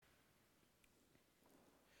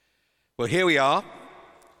Well, here we are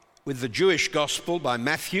with the Jewish Gospel by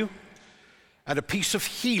Matthew and a piece of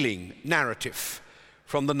healing narrative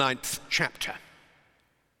from the 9th chapter.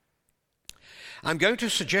 I'm going to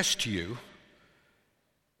suggest to you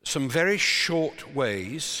some very short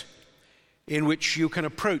ways in which you can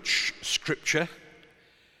approach Scripture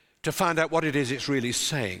to find out what it is it's really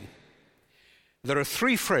saying. There are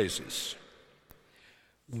 3 phrases.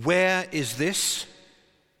 Where is this?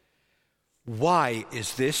 Why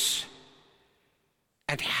is this?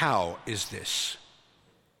 And how is this?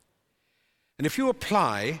 And if you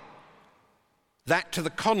apply that to the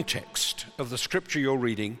context of the Scripture you're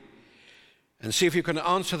reading and see if you can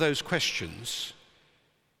answer those questions,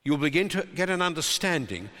 you'll begin to get an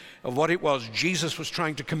understanding of what it was Jesus was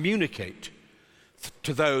trying to communicate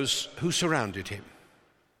to those who surrounded him.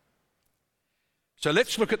 So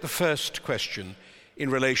let's look at the first question in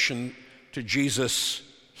relation to Jesus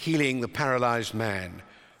healing the paralyzed man.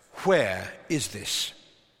 Where is this?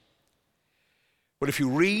 Well, if you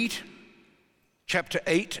read chapter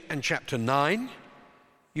 8 and chapter 9,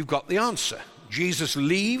 you've got the answer. Jesus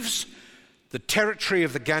leaves the territory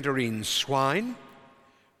of the Gadarene swine,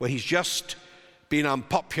 where he's just been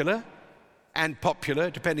unpopular and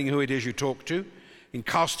popular, depending who it is you talk to, in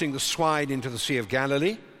casting the swine into the Sea of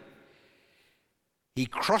Galilee. He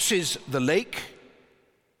crosses the lake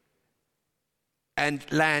and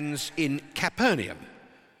lands in Capernaum,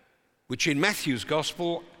 which in Matthew's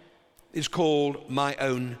Gospel is called my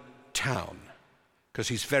own town, because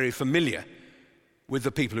he's very familiar with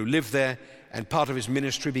the people who live there, and part of his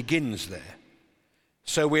ministry begins there.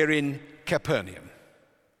 So we're in Capernaum.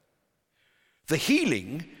 The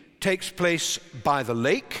healing takes place by the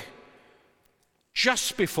lake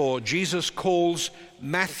just before Jesus calls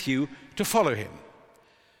Matthew to follow him.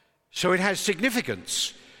 So it has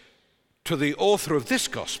significance to the author of this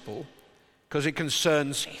gospel because it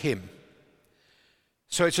concerns him.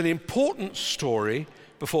 So it's an important story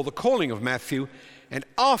before the calling of Matthew and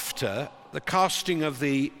after the casting of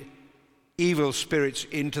the evil spirits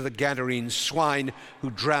into the Gadarene swine who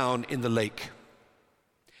drown in the lake.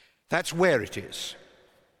 That's where it is.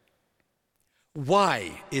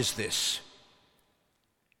 Why is this?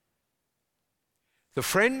 The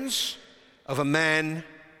friends of a man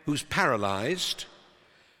who's paralyzed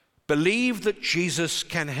believe that Jesus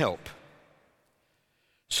can help.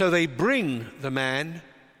 So they bring the man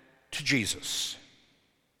to Jesus.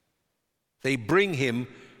 They bring him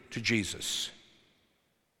to Jesus.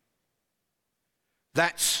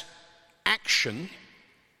 That's action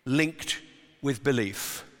linked with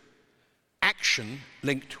belief. Action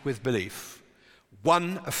linked with belief.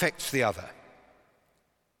 One affects the other.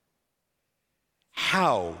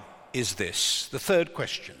 How is this? The third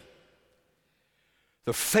question.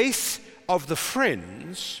 The faith of the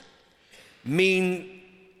friends mean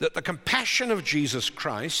that the compassion of Jesus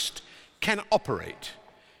Christ can operate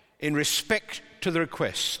in respect to the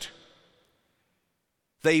request.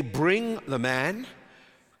 They bring the man,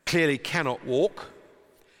 clearly cannot walk,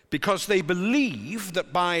 because they believe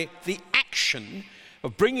that by the action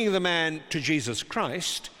of bringing the man to Jesus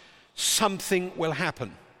Christ, something will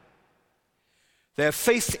happen. Their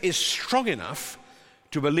faith is strong enough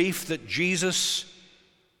to believe that Jesus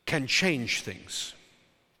can change things.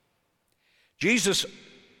 Jesus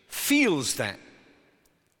feels that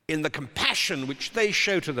in the compassion which they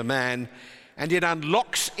show to the man, and it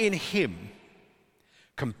unlocks in him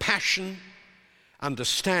compassion,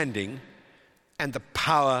 understanding, and the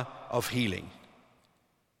power of healing.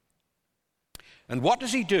 And what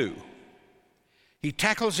does he do? He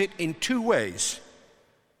tackles it in 2 ways.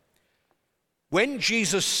 When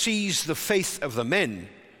Jesus sees the faith of the men,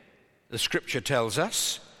 the Scripture tells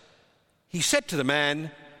us, he said to the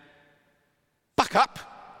man, "Buck up,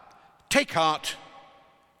 take heart,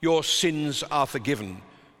 your sins are forgiven."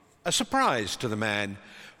 A surprise to the man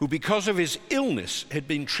who, because of his illness, had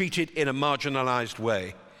been treated in a marginalized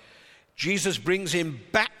way. Jesus brings him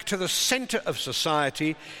back to the center of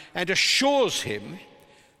society and assures him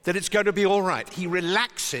that it's going to be all right. He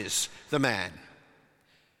relaxes the man.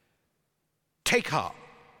 Take heart.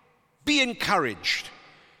 Be encouraged.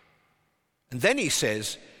 And then he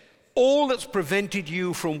says, all that's prevented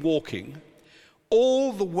you from walking,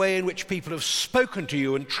 all the way in which people have spoken to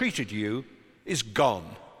you and treated you is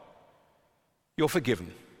gone. You're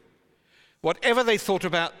forgiven. Whatever they thought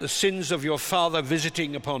about the sins of your father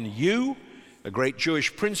visiting upon you, a great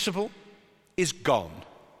Jewish principle, is gone.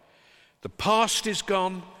 The past is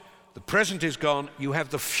gone. The present is gone. You have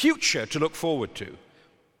the future to look forward to.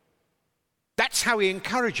 That's how he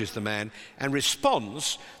encourages the man and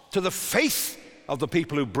responds to the faith of the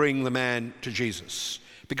people who bring the man to Jesus,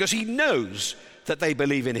 because he knows that they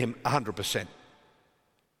believe in him 100%.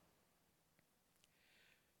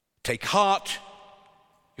 Take heart,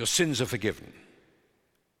 your sins are forgiven.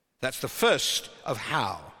 That's the first of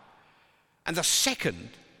how. And the second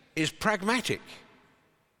is pragmatic.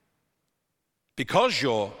 Because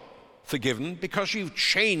you're forgiven, because you've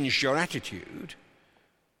changed your attitude,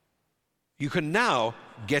 you can now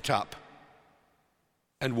get up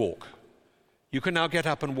and walk. You can now get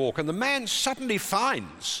up and walk. And the man suddenly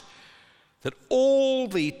finds that all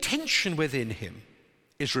the tension within him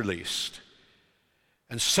is released.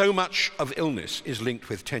 And so much of illness is linked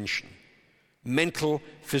with tension, mental,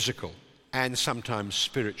 physical, and sometimes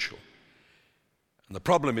spiritual. And the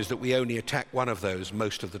problem is that we only attack one of those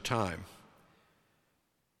most of the time.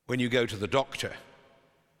 When you go to the doctor,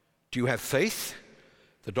 do you have faith?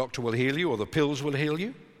 The doctor will heal you, or the pills will heal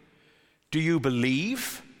you? Do you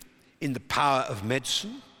believe in the power of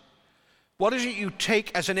medicine? What is it you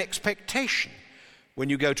take as an expectation when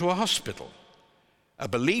you go to a hospital? A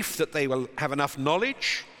belief that they will have enough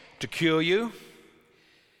knowledge to cure you?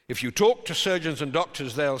 If you talk to surgeons and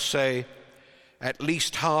doctors, they'll say, at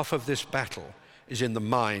least half of this battle is in the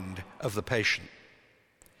mind of the patient.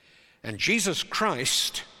 And Jesus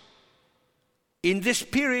Christ, in this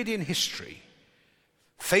period in history,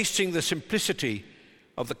 facing the simplicity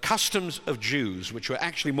of the customs of Jews, which were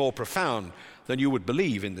actually more profound than you would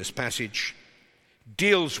believe in this passage,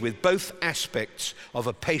 deals with both aspects of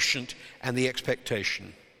a patient and the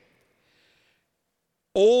expectation.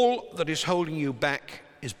 All that is holding you back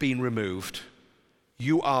is being removed.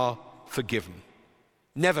 You are forgiven.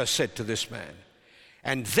 Never said to this man.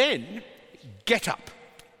 And then get up.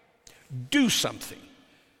 Do something.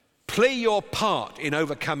 Play your part in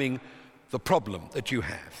overcoming the problem that you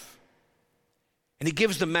have. And he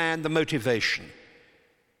gives the man the motivation,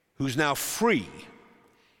 who's now free,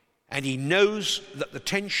 and he knows that the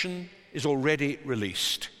tension is already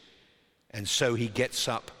released. And so he gets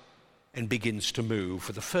up and begins to move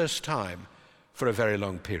for the first time for a very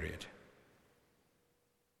long period.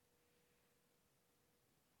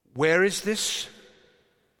 Where is this?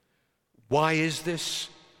 Why is this?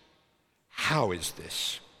 How is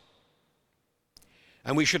this?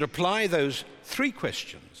 And we should apply those three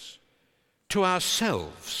questions to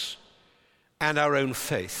ourselves and our own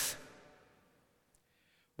faith.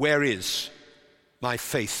 Where is my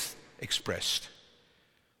faith expressed?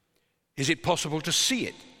 Is it possible to see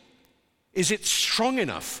it? Is it strong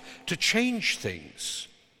enough to change things?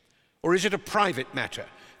 Or is it a private matter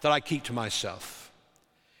that I keep to myself?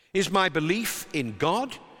 Is my belief in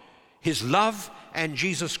God, his love, and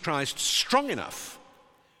Jesus Christ strong enough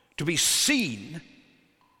to be seen?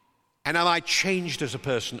 And am I changed as a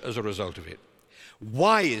person as a result of it?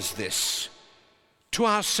 Why is this? To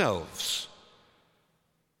ourselves.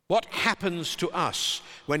 What happens to us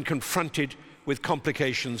when confronted with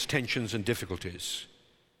complications, tensions, and difficulties?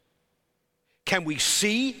 Can we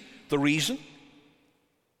see the reason?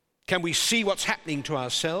 Can we see what's happening to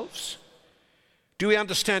ourselves? Do we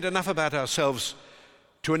understand enough about ourselves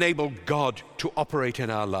to enable God to operate in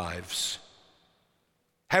our lives?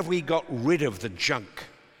 Have we got rid of the junk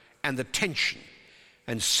and the tension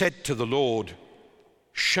and said to the Lord,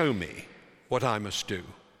 show me what I must do,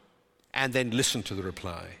 and then listen to the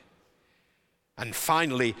reply? And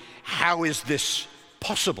finally, how is this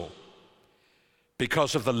possible?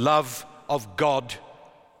 Because of the love of God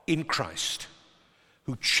in Christ,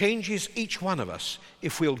 who changes each one of us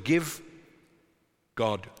if we'll give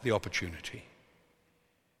God the opportunity.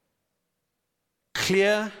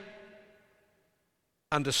 Clear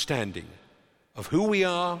understanding of who we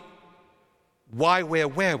are, why we're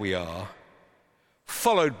where we are,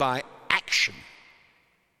 followed by action.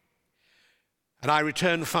 And I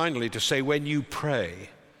return finally to say, when you pray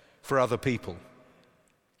for other people,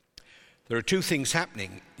 there are two things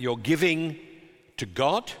happening. You're giving to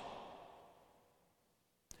God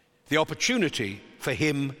the opportunity for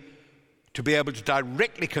him to be able to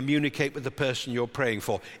directly communicate with the person you're praying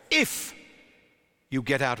for, if you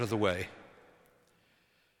get out of the way.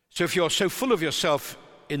 So if you're so full of yourself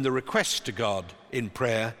in the request to God in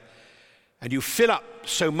prayer, and you fill up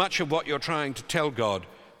so much of what you're trying to tell God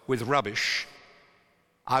with rubbish,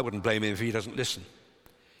 I wouldn't blame him if he doesn't listen.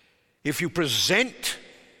 If you present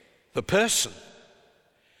the person,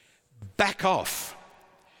 back off,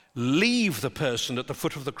 leave the person at the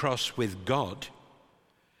foot of the cross with God,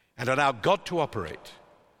 and allow God to operate,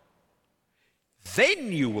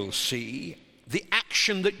 then you will see the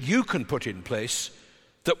action that you can put in place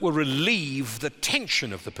that will relieve the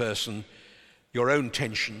tension of the person, your own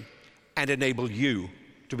tension, and enable you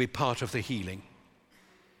to be part of the healing.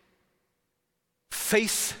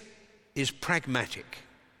 Faith is pragmatic.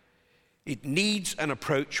 It needs an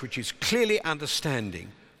approach which is clearly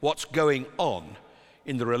understanding what's going on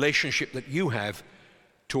in the relationship that you have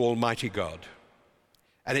to Almighty God.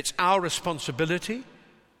 And it's our responsibility,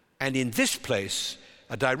 and in this place,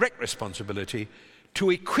 a direct responsibility,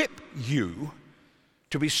 to equip you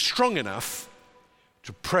to be strong enough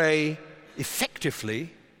to pray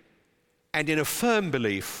effectively and in a firm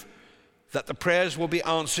belief that the prayers will be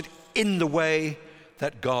answered in the way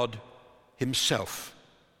that God himself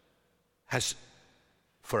has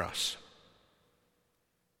for us.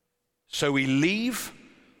 So we leave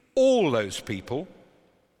all those people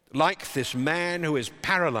like this man who is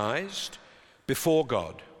paralyzed before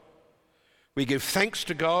God. We give thanks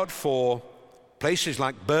to God for places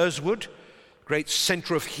like Burswood, great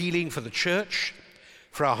centre of healing for the church,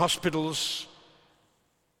 for our hospitals,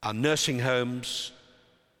 our nursing homes,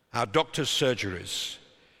 our doctors' surgeries,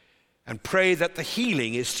 and pray that the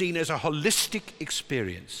healing is seen as a holistic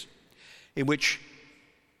experience in which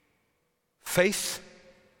faith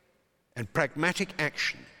and pragmatic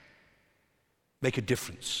action make a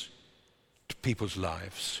difference to people's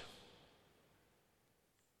lives.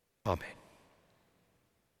 Amen.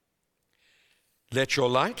 Let your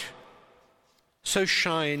light so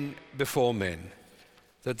shine before men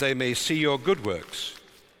that they may see your good works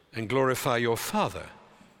and glorify your Father,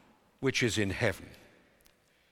 which is in heaven.